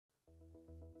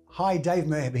Hi, Dave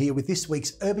Merhab here with this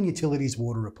week's Urban Utilities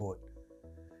Water Report.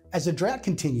 As the drought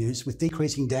continues with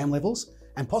decreasing dam levels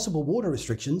and possible water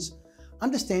restrictions,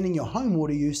 understanding your home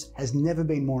water use has never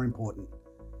been more important.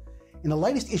 In the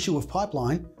latest issue of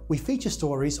Pipeline, we feature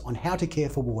stories on how to care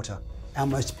for water, our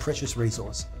most precious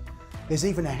resource. There's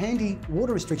even a handy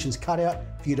water restrictions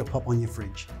cutout for you to pop on your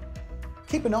fridge.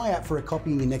 Keep an eye out for a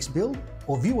copy in your next bill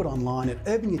or view it online at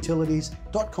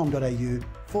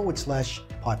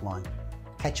urbanutilities.com.au/pipeline.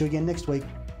 Catch you again next week.